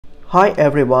Hi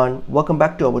everyone, welcome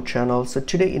back to our channel. So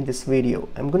today in this video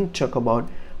I'm going to talk about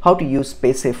how to use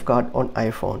PaySafeCard on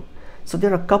iPhone. So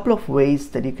there are a couple of ways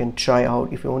that you can try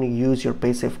out if you want to use your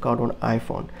PaySafeCard on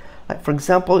iPhone. Like for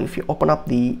example, if you open up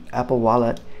the Apple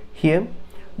Wallet here,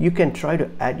 you can try to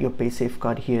add your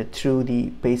PaySafeCard here through the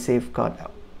PaySafeCard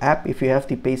app. If you have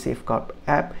the PaySafeCard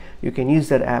app, you can use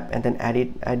that app and then add your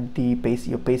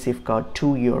PaySafeCard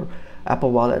to your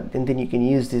Apple Wallet, and then you can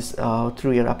use this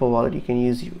through your Apple Wallet. You can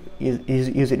use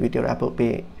it with your Apple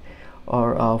Pay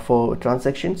or for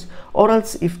transactions. Or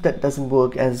else, if that doesn't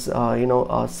work, as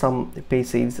some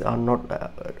PaySafes are not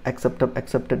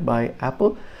accepted by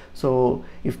Apple. So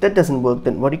if that doesn't work,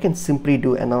 then what you can simply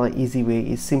do, another easy way,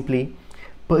 is simply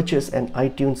purchase an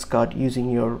iTunes card using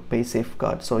your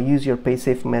PaySafeCard. So use your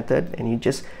PaySafe method and you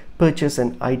just purchase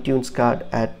an iTunes card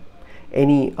at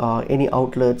any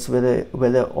outlets,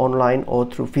 whether online or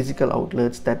through physical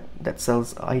outlets that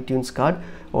sells iTunes card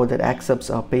or that accepts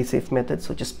a PaySafe method.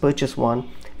 So just purchase one,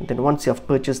 and then once you have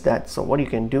purchased that, so what you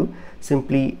can do,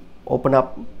 simply open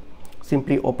up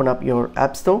your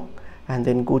App Store and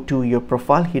then go to your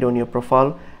profile, hit on your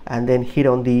profile, and then hit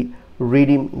on the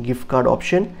redeem gift card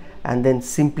option, and then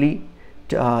simply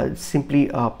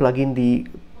plug in the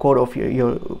code of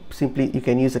your simply you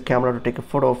can use a camera to take a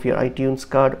photo of your iTunes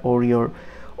card, or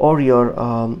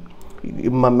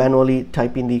manually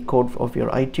type in the code of your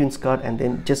iTunes card and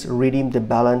then just redeem the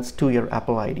balance to your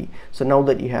Apple ID. So now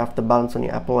that you have the balance on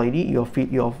your Apple ID,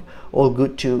 you're all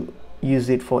good to use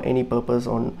it for any purpose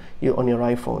on your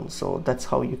iPhone. So that's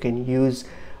how you can use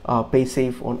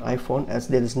PaySafe on iPhone, as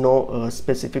there is no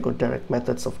specific or direct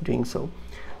methods of doing so.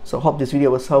 So hope this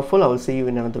video was helpful. I will see you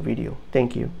in another video.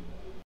 Thank you.